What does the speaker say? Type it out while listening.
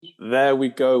There we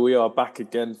go. We are back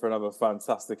again for another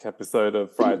fantastic episode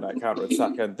of Friday Night Counter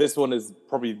Attack, and this one is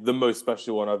probably the most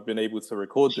special one I've been able to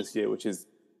record this year, which is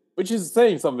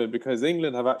saying something because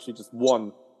England have actually just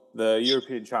won the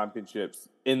European Championships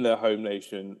in their home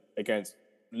nation against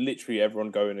literally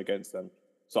everyone going against them.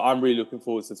 So I'm really looking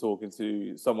forward to talking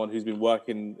to someone who's been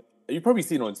working. You've probably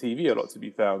seen on TV a lot, to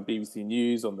be fair, on BBC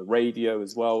News, on the radio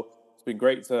as well. It's been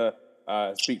great to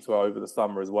speak to her over the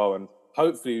summer as well, and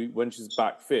hopefully when she's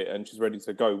back fit and she's ready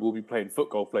to go, we'll be playing foot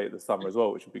golf later this summer as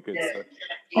well, which will be good. So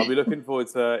I'll be looking forward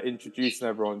to introducing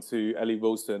everyone to Ellie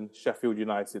Wilson, Sheffield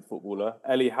United footballer.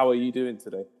 Ellie, how are you doing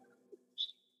today?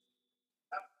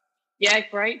 Yeah,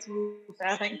 great to be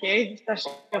fair, thank you.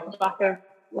 Especially off the back of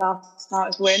last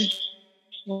night's win.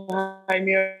 Home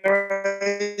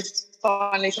Euros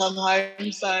finally come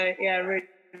home. So yeah, really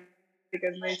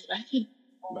good mood today.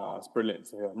 No, it's brilliant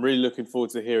to hear. I'm really looking forward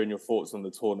to hearing your thoughts on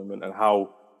the tournament and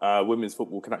how women's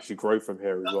football can actually grow from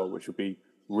here as well, which will be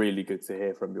really good to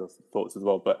hear from your thoughts as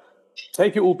well. But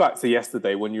take it all back to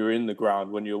yesterday when you were in the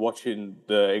ground, when you were watching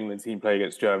the England team play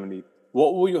against Germany.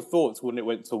 What were your thoughts when it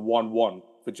went to 1-1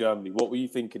 for Germany? What were you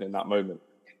thinking in that moment?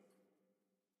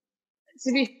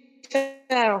 To be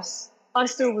fair, I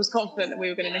still was confident that we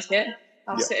were going to nick it.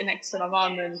 I was sitting next to my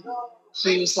mum and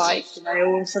she was like,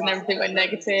 all of a sudden everything went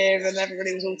negative and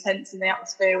everybody was all tense and the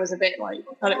atmosphere was a bit like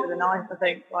cut it with a knife, I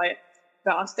think. But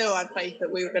I still had faith that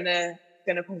we were gonna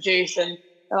produce, and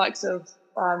the likes of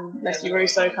Leslie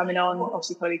Russo coming on,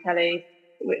 obviously Chloe Kelly,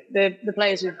 the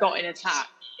players we've got in attack,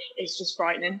 it's just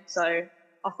frightening. So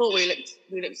I thought we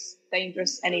looked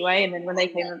dangerous anyway, and then when they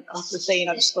came onto the scene,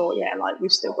 I just thought,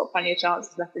 we've still got plenty of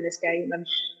chances left in this game, and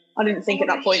I didn't think at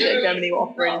that point that Germany were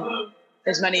offering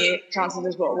as many chances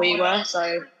as what we were.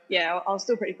 So yeah, I was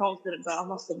still pretty confident, but I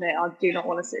must admit I do not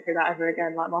want to sit through that ever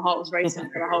again. Like, my heart was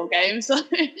racing for the whole game. So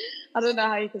I don't know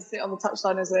how you can sit on the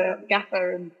touchline as a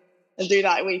gaffer and do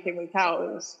that week in, week out.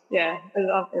 It was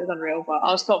unreal, but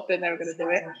I was confident they were going to do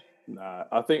it. Nah,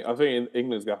 I think in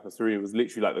England's gaffer Sarina was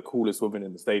literally like the coolest woman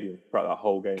in the stadium throughout that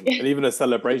whole game. And even the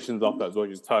celebrations after as well,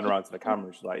 she just turned around to the camera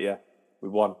and she's like, yeah, we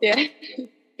won. Yeah, you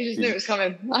just knew it was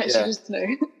coming. She just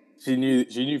knew. She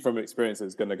knew from experience it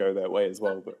was going to go that way as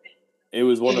well. But it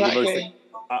was one of the most,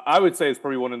 I would say it's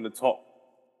probably one of the top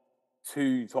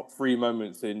three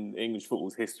moments in English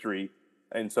football's history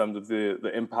in terms of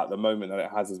the impact, the moment that it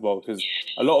has as well. Because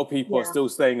a lot of people are still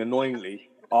saying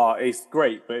annoyingly, it's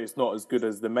great, but it's not as good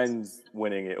as the men's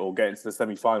winning it or getting to the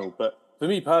semi-final. But for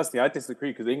me personally, I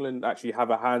disagree because England actually have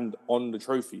a hand on the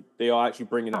trophy. They are actually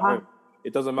bringing it home.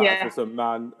 It doesn't matter if it's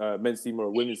a men's team or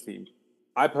a women's team.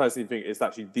 I personally think it's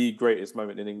actually the greatest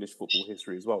moment in English football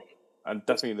history as well. And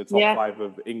definitely in the top 5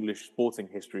 of English sporting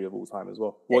history of all time as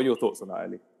well. What are your thoughts on that,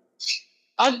 Ellie?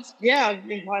 I'd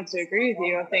be inclined to agree with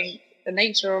you. I think the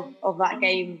nature of that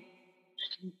game,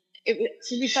 to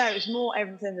be fair, it was more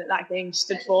everything that game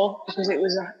stood for, because it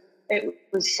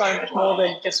was so much more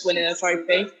than just winning a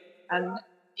trophy. And,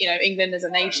 England as a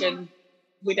nation,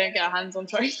 we don't get our hands on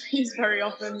trophies very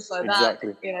often. So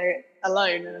exactly. That,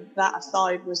 alone, and that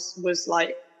aside was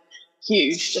like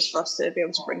huge just for us to be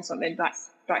able to bring something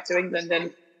back to England.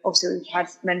 And obviously we've had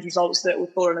men's results that we've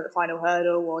fallen at the final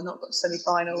hurdle or not got to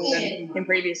semi-finals, and in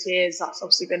previous years that's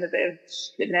obviously been a bit of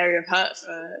an area of hurt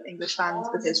for English fans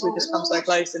because we've just come so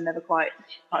close and never quite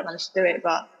managed to do it.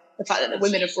 But the fact that the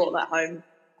women have brought that home,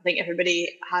 I think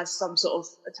everybody has some sort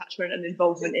of attachment and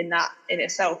involvement in that in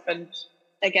itself. And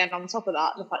again, on top of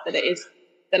that, the fact that it is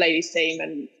the ladies' team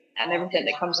and everything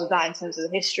that comes with that in terms of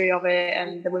the history of it,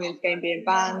 and the women's game being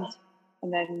banned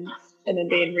and then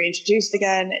being reintroduced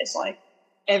again, it's like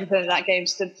everything that game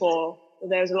stood for.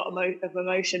 There was a lot of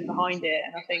emotion behind it,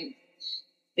 and I think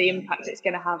the impact it's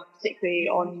going to have, particularly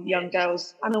on young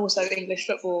girls and also English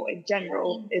football in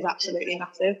general, is absolutely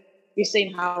massive. You've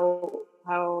seen how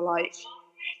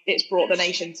it's brought the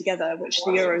nation together, which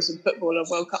the Euros and football and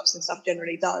World Cups and stuff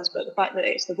generally does. But the fact that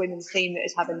it's the women's team that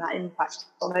is having that impact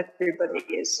on everybody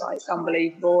is like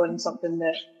unbelievable, and something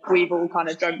that we've all kind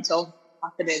of dreamt of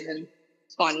happening, and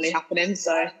it's finally happening.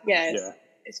 So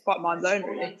it's quite mind blowing,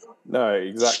 really. No,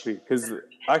 exactly. Because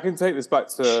I can take this back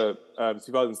to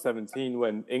 2017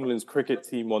 when England's cricket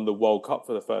team won the World Cup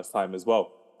for the first time as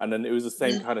well. And then it was the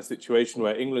same kind of situation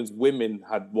where England's women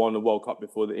had won the World Cup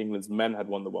before England's men had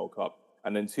won the World Cup.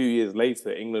 And then 2 years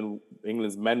later,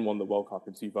 England's men won the World Cup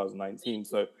in 2019.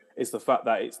 So it's the fact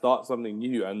that it starts something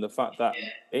new, and the fact that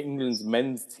England's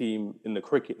men's team in the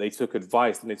cricket, they took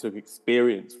advice and they took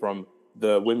experience from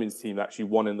the women's team that actually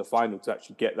won in the final to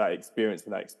actually get that experience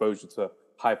and that exposure to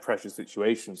high-pressure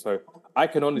situations. So I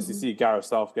can honestly see Gareth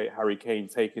Southgate, Harry Kane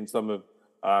taking some of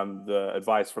the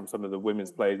advice from some of the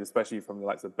women's players, especially from the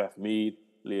likes of Beth Mead,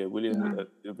 Leah Williams,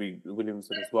 it'll be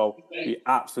Williamson as well. It'd be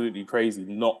absolutely crazy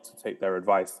not to take their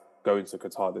advice going to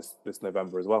Qatar this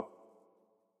November as well.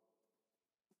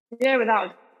 Yeah,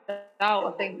 without a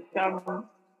doubt. I think,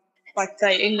 like I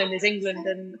say, England is England,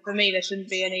 and for me, there shouldn't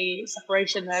be any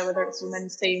separation there, whether it's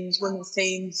men's teams, women's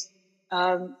teams,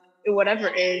 whatever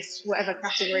it is, whatever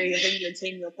category of England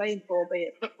team you're playing for, be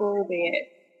it football, be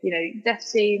it, deaf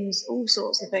teams, all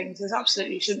sorts of things. There's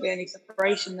absolutely shouldn't be any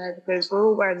separation there because we're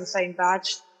all wearing the same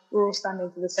badge, we're all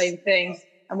standing for the same thing,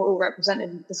 and we're all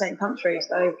representing the same country.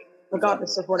 So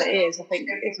regardless of what it is, I think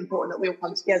it's important that we all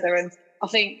come together. And I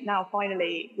think now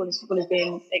finally women's football is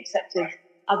being accepted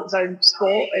as its own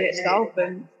sport in itself,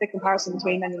 and the comparison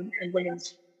between men and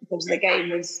women's in terms of the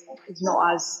game is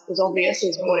not as obvious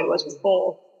as what it was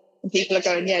before. And people are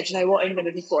going, yeah, do you know what, England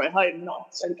have just brought it home, not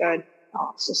necessarily going,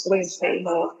 oh, it's just the women's team,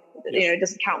 or it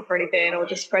doesn't count for anything, or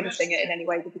discrediting it in any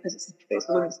way because it's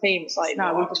the women's team. It's like,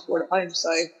 no, we just brought it home,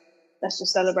 so let's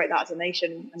just celebrate that as a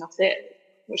nation, and that's it,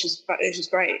 which is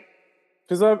great.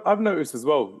 Because I've noticed as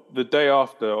well, the day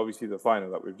after, obviously, the final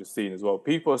that we've just seen as well,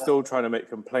 people are still trying to make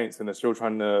complaints and they're still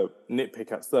trying to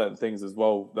nitpick at certain things as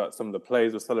well, that some of the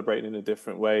players were celebrating in a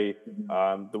different way,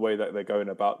 the way that they're going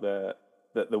about the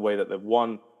way that they've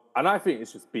won. And I think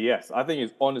it's just BS. I think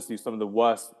it's honestly some of the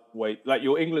worst way. Like,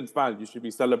 your England fans, you should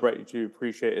be celebrating, you should be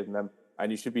appreciating them, and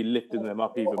you should be lifting them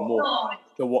up even more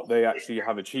to what they actually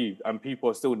have achieved. And people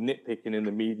are still nitpicking in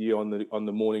the media, on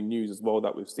the morning news as well,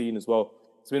 that we've seen as well.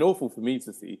 It's been awful for me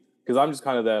to see, because I'm just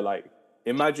kind of there like,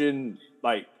 imagine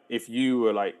like if you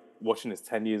were like watching this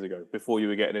 10 years ago before you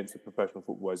were getting into professional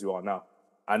football as you are now,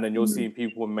 and then you're seeing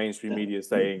people in mainstream media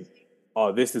saying,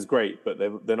 oh, this is great, but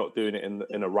they're not doing it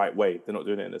in a right way. They're not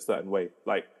doing it in a certain way.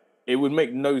 Like, it would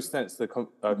make no sense to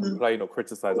complain or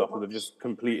criticize after they've just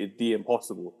completed the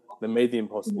impossible. They made the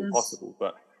impossible possible.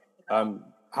 But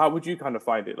how would you kind of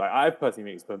find it? Like, I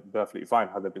personally think it's perfectly fine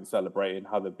how they've been celebrating,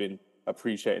 how they've been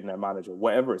appreciating their manager,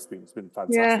 whatever it's been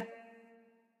fantastic. Yeah.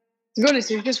 To be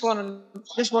honest, if you just want a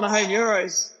home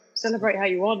Euros, celebrate how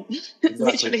you want. Exactly.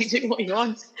 Literally do what you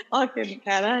want. I couldn't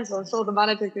care less. I'm sure the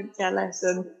manager couldn't care less.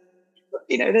 And,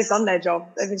 they've done their job.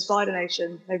 They've inspired a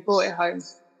nation. They've brought it home.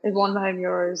 They've won the home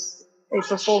Euros. They've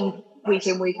performed week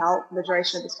in, week out for the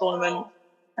duration of this tournament.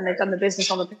 And they've done the business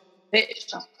on the pitch.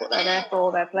 That's what they're there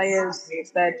for. Their players.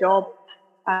 It's their job.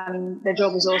 And their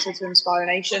job is also to inspire a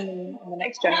nation and the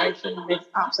next generation. They've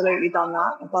absolutely done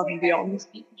that above and beyond.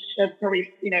 They're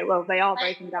probably, they are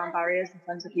breaking down barriers in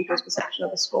terms of people's perception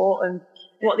of the sport and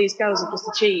what these girls have just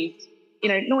achieved.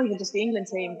 Not even just the England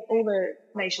team, all the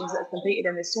nations that have competed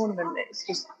in this tournament, it's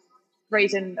just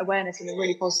raising awareness in a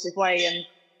really positive way. And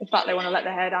in fact, they want to let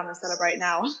their hair down and celebrate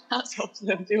now. That's up to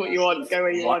them. Do what you want, go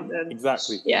where you want. And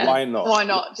exactly. Yeah. Why not? Why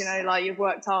not? You've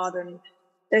worked hard and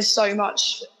there's so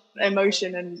much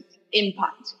emotion and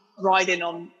impact riding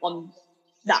on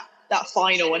that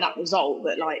final and that result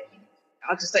that, like,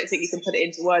 I just don't think you can put it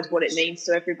into words what it means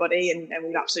to everybody, and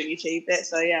we've absolutely achieved it.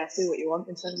 So yeah, do what you want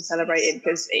in terms of celebrating,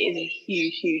 because it is a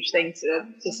huge thing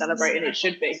to celebrate, and it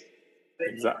should be.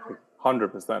 Exactly,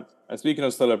 100%. And speaking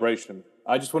of celebration,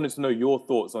 I just wanted to know your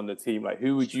thoughts on the team. Like,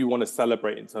 who would you want to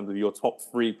celebrate in terms of your top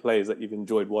 3 players that you've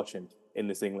enjoyed watching in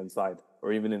this England side,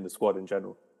 or even in the squad in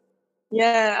general?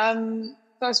 Yeah,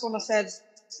 first one I said,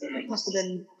 it must have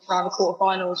been around the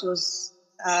quarterfinals, was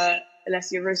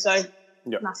Alessia Russo.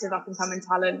 Yep. Massive up-and-coming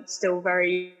talent, still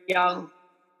very young.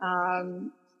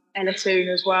 Ella Toone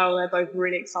as well. They're both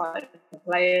really exciting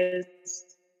players.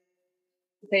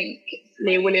 I think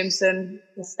Leah Williamson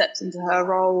has stepped into her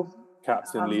role.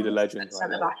 Captain, leader, legend.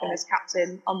 Centre back and as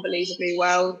captain unbelievably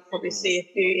well. Probably see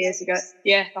a few years ago.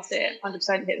 Yeah, that's it.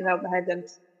 100% hit the nail on the head. And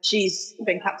she's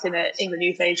been captain at England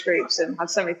youth age groups and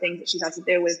had so many things that she's had to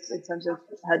deal with in terms of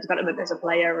her development as a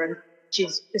player. And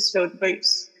she's just filled the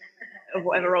boots of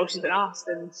whatever role she's been asked,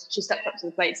 and she stepped up to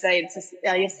the plate today.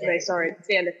 And yesterday, to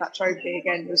see her lift that trophy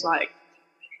again was like,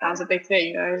 that was a big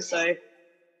thing, So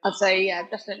I'd say, yeah,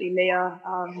 definitely Leah,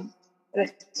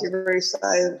 Alessia Russo,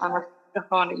 and I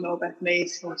can't ignore Beth Mead,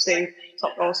 obviously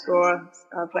top goal scorer,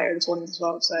 player of the tournament as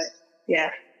well. So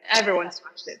yeah, everyone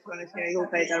smashed it. To be honest, you all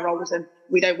played their roles, and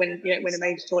you don't win a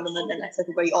major tournament unless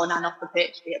everybody on and off the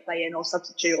pitch, be it playing or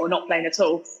substitute or not playing at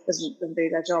all, doesn't do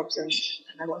their jobs, and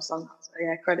everyone's done that. So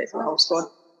yeah, credit to the whole squad.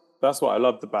 That's what I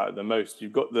loved about it the most.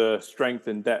 You've got the strength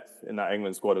and depth in that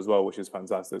England squad as well, which is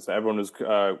fantastic. So everyone was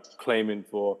claiming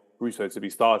for Russo to be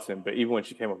starting, but even when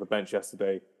she came off the bench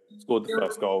yesterday, scored the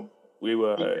first goal,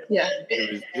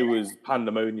 it was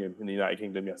pandemonium in the United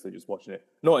Kingdom yesterday, just watching it.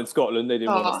 Not in Scotland, they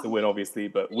didn't want us to win, obviously,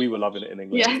 but we were loving it in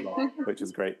England as well, which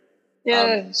is great.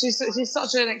 Yeah, she's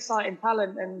such an exciting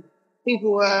talent, and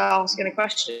people were asking a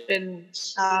question,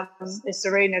 is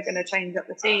Serena going to change up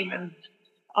the team? And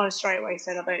I straight away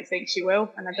said I don't think she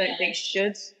will, and I don't think she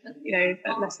should,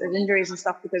 unless there's injuries and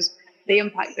stuff, because the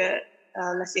impact that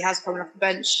Leslie has coming off the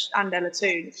bench, and Ella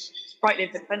too,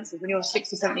 frightening for defences. When you're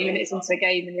 60, 70 minutes into a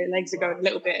game and your legs are going a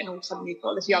little bit, and all of a sudden you've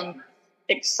got this young,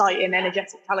 exciting,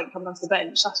 energetic talent coming onto the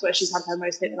bench, that's where she's had her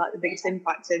most hit, like the biggest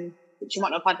impact in, which she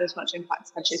might not have had as much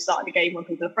impact had she started the game when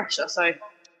people are fresher. So,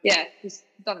 yeah, she's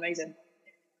done amazing.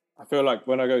 I feel like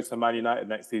when I go to Man United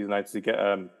next season, I need to get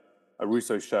a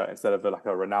Russo shirt instead of like a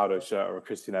Ronaldo shirt or a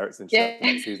Christian Eriksen shirt for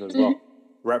next season as well.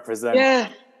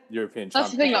 Represent European champions.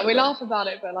 That's the thing, like we laugh about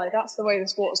it, but like that's the way the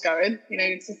sport's going.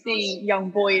 To see young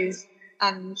boys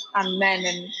and men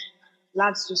and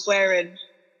lads just wearing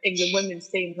England women's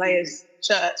team players'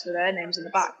 shirts with their names in the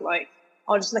back. Like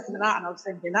I was just looking at that and I was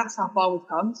thinking, that's how far we've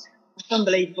come. It's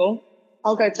unbelievable.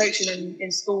 I'll go coaching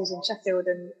in schools in Sheffield,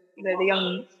 and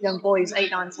the young boys, 8,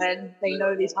 9, 10, they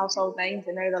know these household names.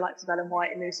 They know the likes of Ellen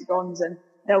White and Lucy Bronze, and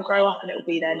they'll grow up and it'll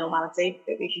be their normality.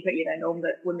 It'll be completely their norm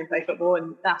that women play football,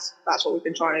 and that's what we've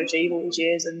been trying to achieve all these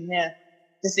years. And yeah,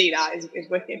 to see that is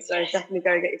wicked. So definitely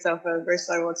go get yourself a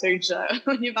Russo or Toon shirt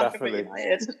when you're back at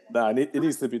United. No, it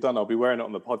needs to be done. I'll be wearing it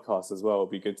on the podcast as well. It'll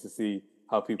be good to see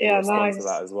how people respond to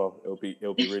that as well. It'll be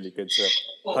really good to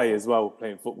play as well,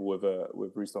 playing football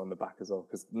with Russo on the back as well,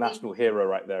 because national hero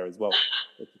right there as well.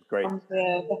 It's great.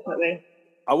 Yeah, definitely.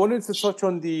 I wanted to touch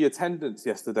on the attendance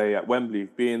yesterday at Wembley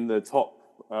being the top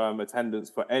attendance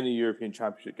for any European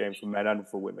Championship game for men and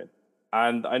for women.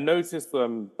 And I noticed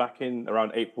back in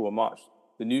around April or March,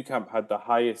 the Nou Camp had the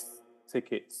highest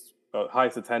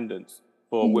attendance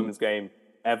for a women's game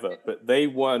ever, but they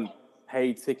weren't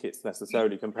paid tickets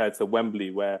necessarily compared to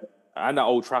Wembley, and at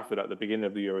Old Trafford at the beginning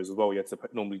of the Euros as well, you had to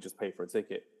normally just pay for a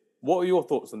ticket. What are your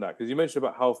thoughts on that? Because you mentioned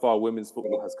about how far women's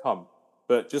football has come,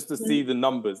 but just to see the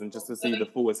numbers and just to see the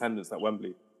full attendance at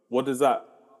Wembley, what does that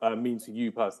mean to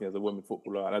you personally as a women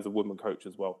footballer and as a woman coach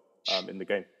as well in the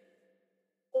game?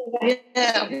 Yeah,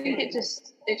 I think it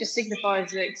just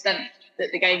signifies the extent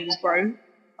that the game has grown.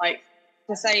 Like,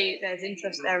 to say there's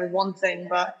interest there is one thing,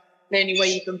 but the only way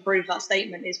you can prove that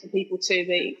statement is for people to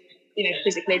be,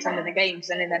 physically attending the games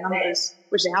and in their numbers,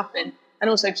 which they have been, and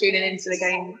also tuning into the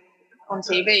game on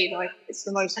TV. Like, it's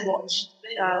the most watched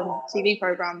TV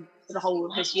program for the whole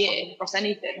of this year across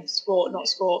anything, sport, not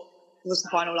sport. It was the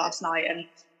final last night, and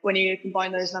when you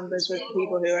combine those numbers with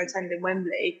people who are attending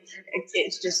Wembley,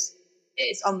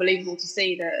 it's unbelievable to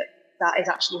see that is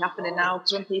actually happening now.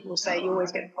 Because when people say, you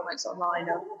always get comments online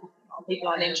of people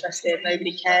aren't interested,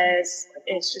 nobody cares,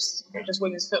 it's just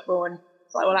women's football, and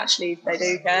it's like, well, actually they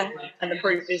do care, and the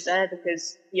proof is there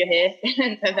because you're here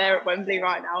and they're there at Wembley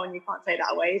right now, and you can't take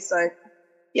that away. So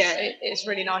yeah, it's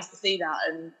really nice to see that,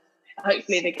 and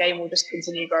hopefully the game will just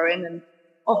continue growing. And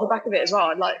off the back of it as well,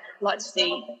 I'd like to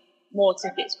see more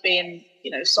tickets being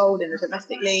sold in the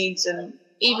domestic leagues, and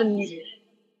even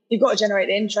you've got to generate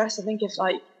the interest. I think if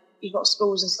you've got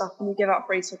schools and stuff and you give out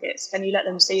free tickets, can you let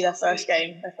them see their first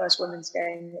women's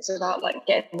game? It's about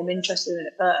getting them interested in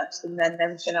it first, and then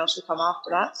everything else will come after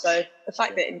that. So the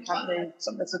fact that in Camden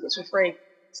some of the tickets were free,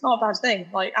 it's not a bad thing.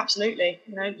 Absolutely,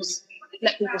 just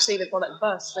let people see the product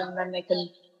first, and then they can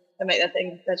make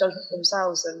their judgment for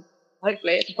themselves, and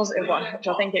hopefully it's a positive one, which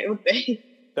I think it would be.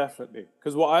 Definitely,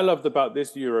 because what I loved about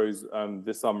this Euros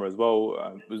this summer as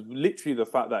well was literally the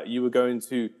fact that you were going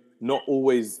to not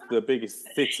always the biggest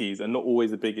cities and not always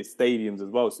the biggest stadiums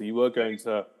as well. So you were going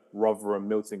to Rotherham,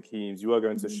 Milton Keynes, you were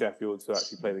going to Sheffield to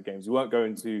actually play the games. You weren't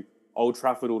going to Old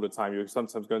Trafford all the time. You were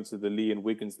sometimes going to the Lee and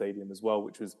Wigan Stadium as well,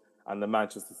 and the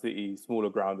Manchester City smaller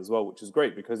ground as well, which is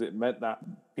great because it meant that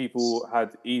people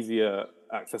had easier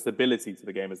accessibility to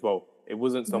the game as well. It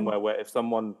wasn't somewhere where if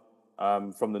someone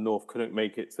from the north couldn't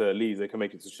make it to Leeds, they can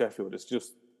make it to Sheffield. It's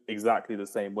just exactly the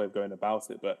same way of going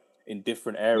about it, but in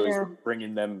different areas,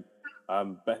 bringing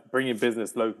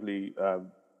business locally,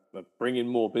 bringing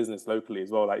more business locally as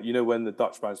well. When the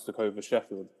Dutch brands took over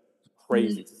Sheffield, it's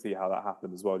crazy to see how that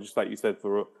happened as well. Just like you said,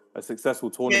 for a successful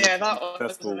tournament. Yeah, that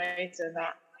was amazing.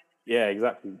 Yeah,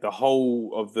 exactly. The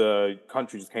whole of the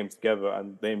country just came together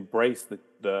and they embraced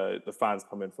the fans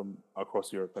coming from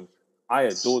across Europe, and I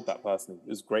adored that personally. It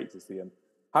was great to see him.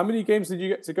 How many games did you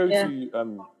get to go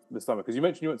to this summer? Because you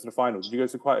mentioned you went to the final. Did you go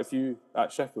to quite a few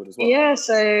at Sheffield as well? Yeah,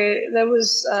 so there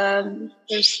was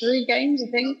 3 games, I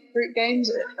think, group games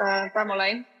at Bramall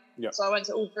Lane. Yeah. So I went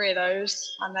to all 3 of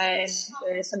those, and then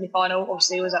the semi-final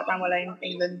obviously was at Bramall Lane,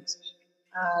 England,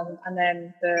 and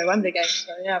then the Wembley game.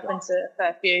 So yeah, I've been to a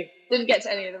fair few. Didn't get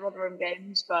to any of the Rotherham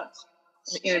games, but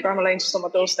Bramall Lane's just on my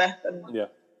doorstep, and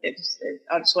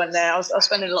I just went there. I was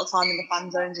spending a lot of time in the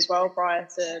fan zones as well prior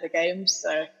to the games,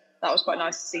 so that was quite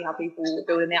nice to see how people were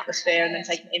building the atmosphere and then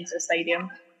taking it into the stadium.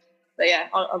 But yeah,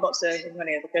 I got to as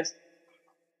many as I could.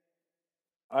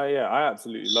 I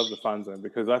absolutely love the fan zone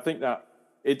because I think that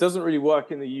it doesn't really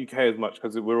work in the UK as much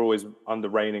because we're always under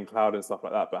rain and cloud and stuff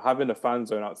like that. But having a fan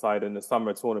zone outside in the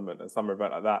summer tournament, a summer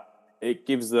event like that, it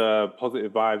gives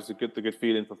positive vibes, the good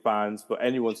feeling for fans, for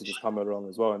anyone to just come along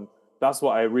as well. And that's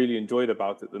what I really enjoyed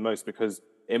about it the most because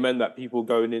it meant that people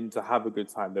going in to have a good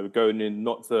time. They were going in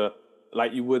not to,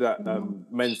 like you would at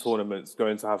men's tournaments,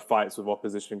 going to have fights with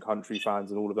opposition country fans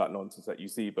and all of that nonsense that you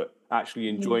see, but actually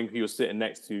enjoying who you're sitting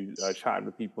next to, chatting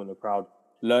with people in the crowd,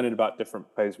 learning about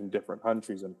different players from different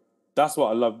countries. And that's what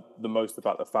I love the most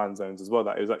about the fan zones as well,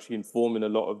 that it was actually informing a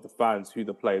lot of the fans who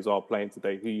the players are playing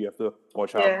today, who you have to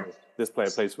watch out for. This player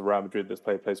plays for Real Madrid, this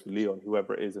player plays for Lyon,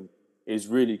 whoever it is, and it's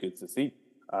really good to see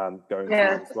going forward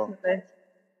as well. Definitely.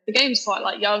 The game's quite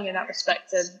like young in that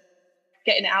respect, and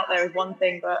getting it out there is one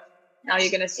thing, but now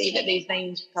you're going to see that these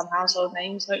names become household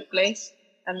names, hopefully,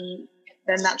 and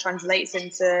then that translates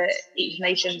into each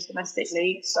nation's domestic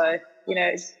league. So, you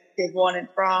know, Div 1 in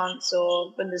France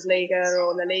or Bundesliga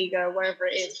or La Liga, wherever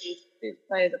it is, these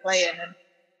players are playing. And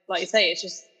like you say, it's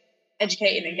just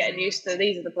educating and getting used to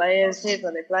these are the players, here's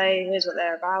where they play, here's what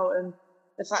they're about. And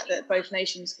the fact that both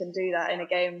nations can do that in a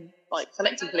game, like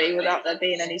collectively, without there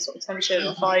being any sort of tension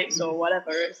or fights or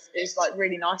whatever, it's like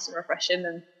really nice and refreshing.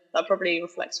 And that probably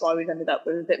reflects why we've ended up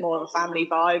with a bit more of a family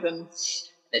vibe, and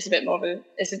it's a bit more of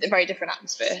it's a very different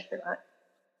atmosphere. Right?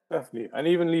 Definitely. And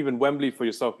even leaving Wembley for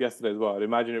yourself yesterday as well, I'd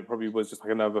imagine it probably was just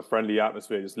like another friendly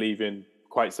atmosphere, just leaving,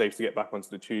 quite safe to get back onto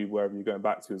the tube, wherever you're going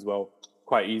back to as well.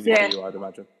 Quite easy for you, I'd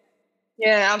imagine.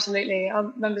 Yeah, absolutely. I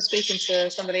remember speaking to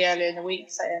somebody earlier in the week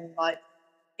saying, like,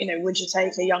 you know, would you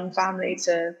take a young family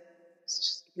to,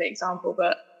 just an example,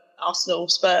 but Arsenal,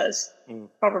 Spurs?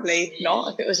 Probably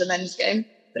not if it was a men's game,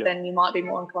 but then you might be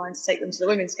more inclined to take them to the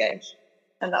women's game.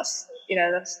 And that's, you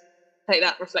know, take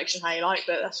that reflection how you like,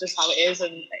 but that's just how it is.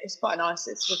 And it's quite nice.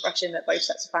 It's refreshing that both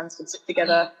sets of fans can sit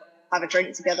together, have a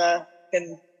drink together,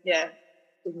 can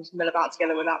mill about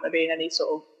together without there being any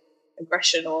sort of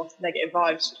aggression or negative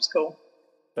vibes, which is cool.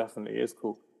 Definitely is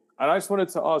cool. And I just wanted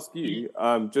to ask you,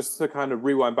 just to kind of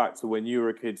rewind back to when you were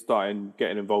a kid starting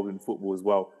getting involved in football as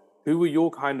well, who were your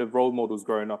kind of role models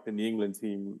growing up in the England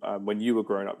team when you were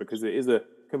growing up? Because it is a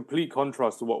complete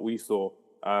contrast to what we saw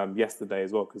yesterday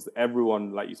as well, because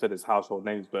everyone, like you said, is household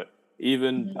names, but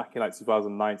even back in like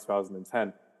 2009,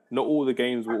 2010, not all the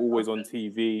games were always on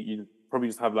TV. You probably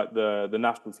just have like the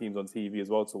national teams on TV as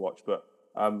well to watch. But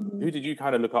who did you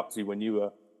kind of look up to when you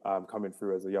were coming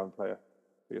through as a young player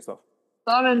for yourself?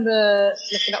 I remember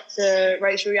looking up to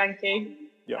Rachel Yankey.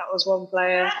 Yeah. That was one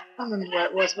player. I can't remember where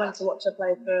it was. Went to watch her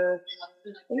play for,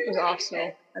 I think it was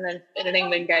Arsenal, and then in an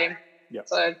England game. Yeah.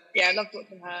 So yeah, I loved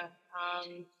watching her.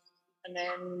 And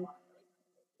then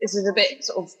this is a bit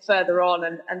sort of further on,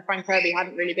 and Fran Kirby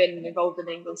hadn't really been involved in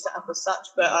the England setup as such,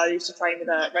 but I used to train with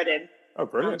her at Reading. Oh,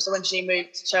 brilliant. So when she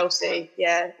moved to Chelsea,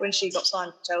 when she got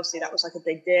signed for Chelsea, that was like a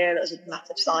big deal. That was a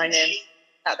massive signing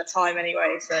at the time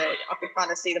anyway. So I could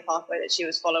kind of see the pathway that she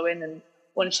was following. And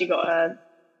when she got her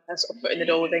sort of foot in the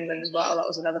door with England as well, that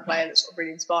was another player that sort of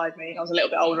really inspired me. I was a little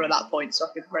bit older at that point, so I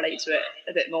could relate to it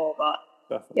a bit more. But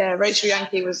definitely. Yeah, Rachel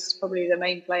Yankey was probably the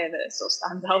main player that sort of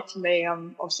stands out for me.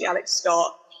 Obviously Alex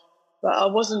Scott, but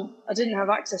I didn't have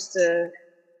access to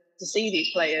see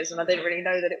these players, and I didn't really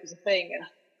know that it was a thing. And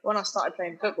when I started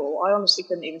playing football, I honestly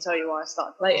couldn't even tell you why I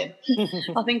started playing.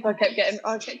 I think I kept getting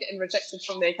rejected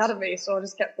from the academy, so I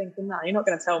just kept thinking, no, you're not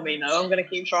going to tell me no. I'm going to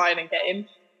keep trying and get in.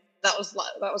 That was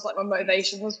like my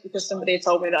motivation, was because somebody had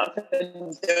told me that I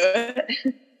couldn't do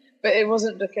it. But it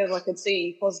wasn't because I could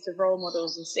see positive role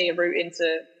models and see a route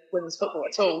into women's football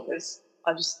at all. Because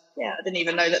I didn't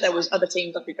even know that there was other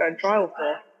teams I could go and trial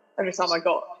for. Every time I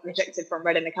got rejected from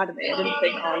Reading Academy, I didn't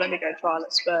think, let me go trial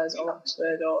at Spurs or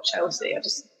Oxford or Chelsea. I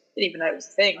just didn't even know it was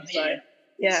a thing. So,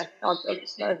 yeah, I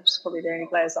was probably the only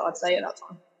players that I'd say at that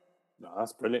time. No,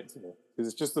 that's brilliant to hear.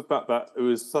 Because it's just the fact that it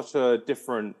was such a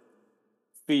different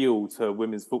feel to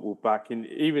women's football back in,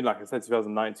 even like I said,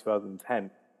 2009,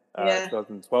 2010,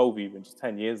 2012 even, just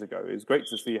 10 years ago. It was great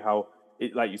to see how,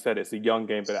 like you said, it's a young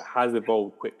game, but it has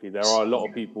evolved quickly. There are a lot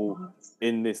of people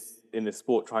in this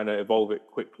sport trying to evolve it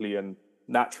quickly and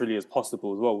naturally as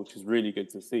possible as well, which is really good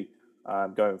to see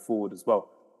going forward as well.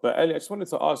 But Ellie, I just wanted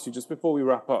to ask you, just before we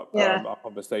wrap up our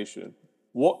conversation,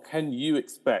 what can you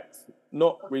expect,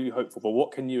 not really hopeful, but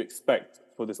what can you expect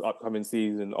for this upcoming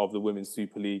season of the Women's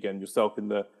Super League and yourself in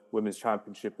the Women's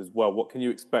Championship as well? What can you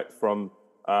expect from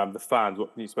the fans?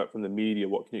 What can you expect from the media?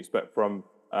 What can you expect from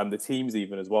the teams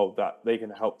even as well, that they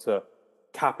can help to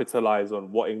capitalise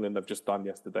on what England have just done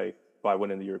yesterday by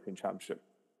winning the European Championship?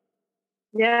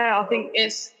 Yeah, I think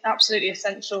it's absolutely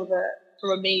essential that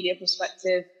from a media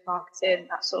perspective, marketing,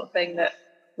 that sort of thing, that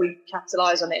we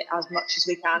capitalise on it as much as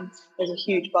we can. There's a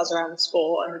huge buzz around the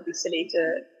sport, and it'd be silly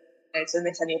to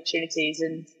miss any opportunities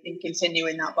in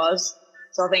continuing that buzz.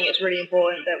 So I think it's really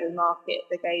important that we market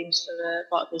the games for the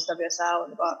Barclays WSL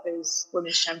and the Barclays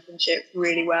Women's Championship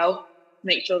really well.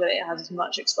 Make sure that it has as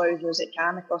much exposure as it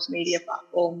can across media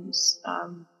platforms,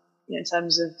 in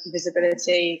terms of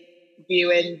visibility,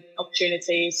 viewing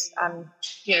opportunities, and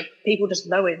people just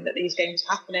knowing that these games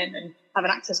are happening and having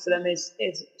access to them is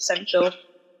essential.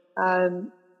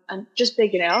 And just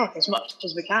bigging it up as much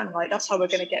as we can. Like, that's how we're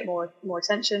going to get more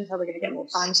attention, how we're going to get more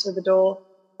fans through the door.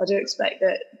 I do expect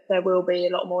that there will be a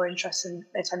lot more interest, and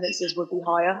attendances would be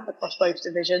higher across both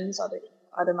divisions.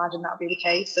 I'd imagine that would be the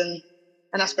case, and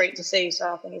that's great to see.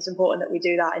 So I think it's important that we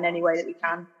do that in any way that we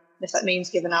can. And if that means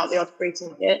giving out the odd free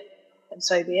ticket, then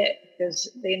so be it,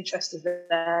 because the interest is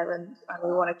there, and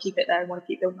we want to keep it there and want to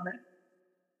keep building on it.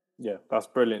 Yeah, that's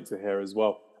brilliant to hear as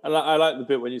well. And I like the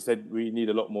bit when you said we need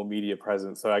a lot more media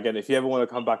presence. So again, if you ever want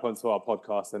to come back onto our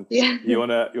podcast and you want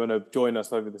to join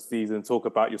us over the season, talk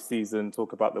about your season,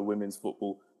 talk about the women's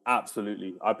football,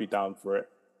 absolutely, I'd be down for it.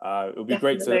 It would be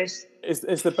great to.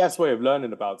 It's the best way of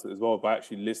learning about it as well, by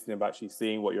actually listening, by actually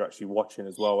seeing what you're actually watching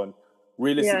as well. And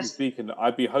realistically speaking,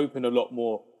 I'd be hoping a lot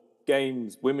more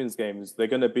games, women's games, they're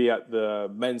going to be at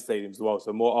the men's stadiums as well.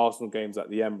 So more Arsenal games at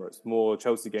the Emirates, more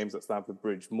Chelsea games at Stamford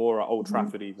Bridge, more at Old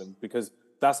Trafford even, because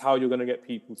that's how you're going to get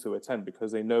people to attend,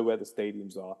 because they know where the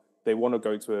stadiums are. They want to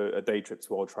go to a day trip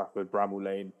to Old Trafford, Bramall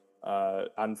Lane,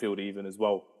 Anfield even as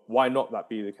well. Why not that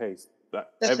be the case?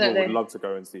 That everyone would love to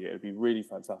go and see it. It'd be really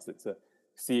fantastic to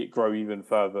see it grow even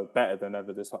further, better than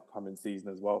ever this upcoming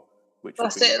season as well.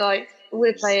 That's it. Like,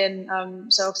 we're playing,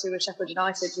 so obviously with Sheffield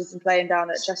United, we've been playing down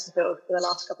at Chesterfield for the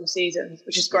last couple of seasons,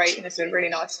 which is great, and it's a really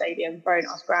nice stadium, very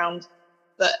nice ground.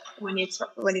 But when you're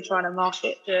trying to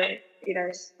market to, I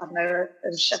don't know,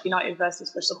 Sheffield United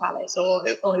versus Crystal Palace or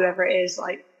whoever it is,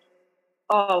 like,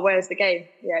 oh, where's the game?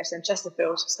 Yeah, it's in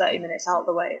Chesterfield, it's 30 minutes out of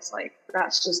the way. It's like,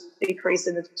 that's just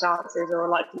decreasing the chances or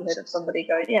likelihood of somebody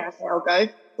going, yeah, okay, I'll go.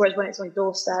 Whereas when it's on your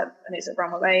doorstep and it's at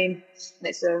Bramall Lane and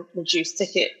it's a reduced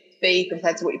ticket fee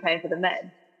compared to what you're paying for the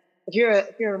men, if you're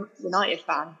a United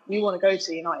fan, you want to go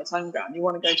to United's home ground, you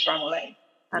want to go to Bramall Lane.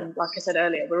 And like I said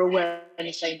earlier, we're all wearing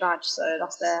the same badge, so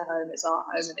that's their home, it's our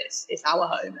home, and it's our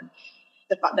home. And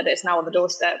the fact that it's now on the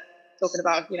doorstep, talking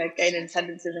about gaining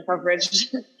attendances and coverage.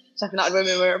 Sheffield United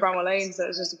women were at Bramall Lane, so it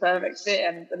was just a perfect fit.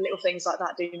 And the little things like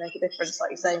that do make a difference,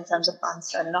 like you say, in terms of fans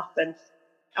turning up. And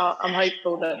I'm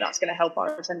hopeful that that's going to help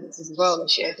our attendances as well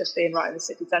this year, just being right in the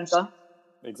city centre.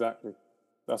 Exactly.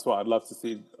 That's what I'd love to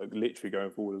see, literally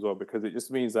going forward as well, because it just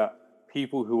means that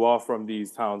people who are from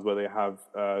these towns where they have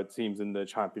teams in the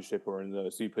Championship or in the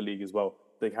Super League as well,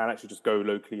 they can actually just go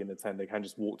locally and attend. They can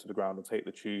just walk to the ground or take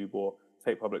the tube or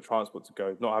take public transport to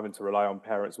go, not having to rely on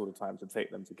parents all the time to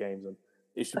take them to games. And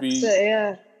it should be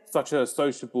such a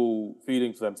sociable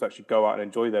feeling for them to actually go out and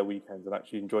enjoy their weekends and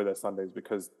actually enjoy their Sundays,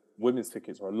 because women's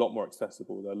tickets are a lot more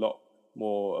accessible. They're a lot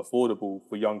more affordable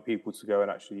for young people to go and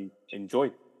actually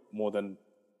enjoy, more than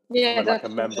like a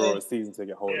member or a season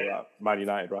ticket holder at Man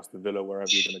United or Aston Villa, wherever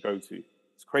you're going to go to.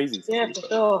 It's crazy to see, for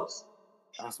sure.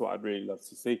 That's what I'd really love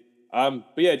to see. But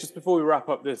yeah, just before we wrap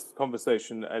up this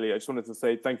conversation, Ellie, I just wanted to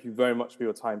say thank you very much for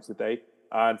your time today.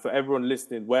 And for everyone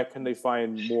listening, where can they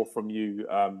find more from you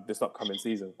this upcoming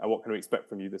season? And what can we expect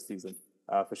from you this season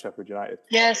for Sheffield United?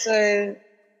 Yeah, so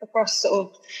across sort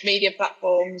of media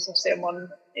platforms, obviously I'm on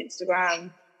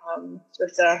Instagram,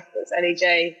 Twitter, it's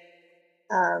LEJ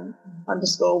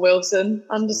 _Wilson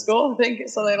 _ I think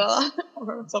it's something like that. I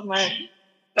remember off the top of my head.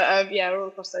 But yeah, we're all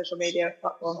across social media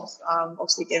platforms.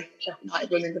 Obviously give Sheffield United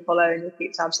Women a follow, and we'll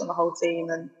keep tabs on the whole team.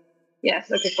 And yeah,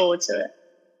 looking forward to it.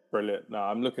 Brilliant. No,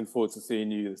 I'm looking forward to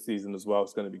seeing you this season as well.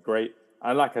 It's going to be great.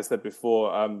 And like I said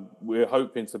before, we're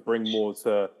hoping to bring more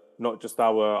to not just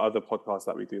our other podcasts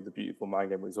that we do, the Beautiful Mind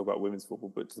Game, where we talk about women's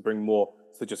football, but to bring more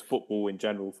to just football in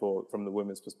general from the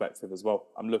women's perspective as well.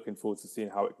 I'm looking forward to seeing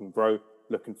how it can grow,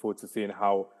 looking forward to seeing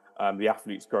how the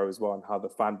athletes grow as well, and how the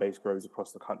fan base grows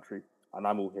across the country. And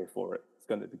I'm all here for it. It's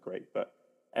going to be great. But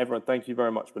everyone, thank you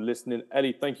very much for listening.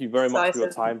 Ellie, thank you very much for your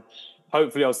time.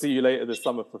 Hopefully I'll see you later this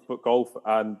summer for foot golf,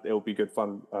 and it'll be good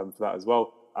fun for that as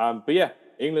well. But yeah,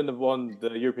 England have won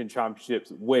the European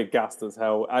Championships. We're gassed as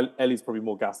hell. Ellie's probably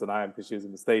more gassed than I am because she was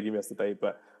in the stadium yesterday.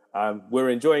 But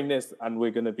we're enjoying this, and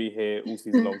we're going to be here all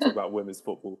season long talking about women's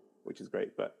football, which is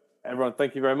great. But everyone,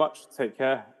 thank you very much. Take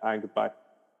care and goodbye.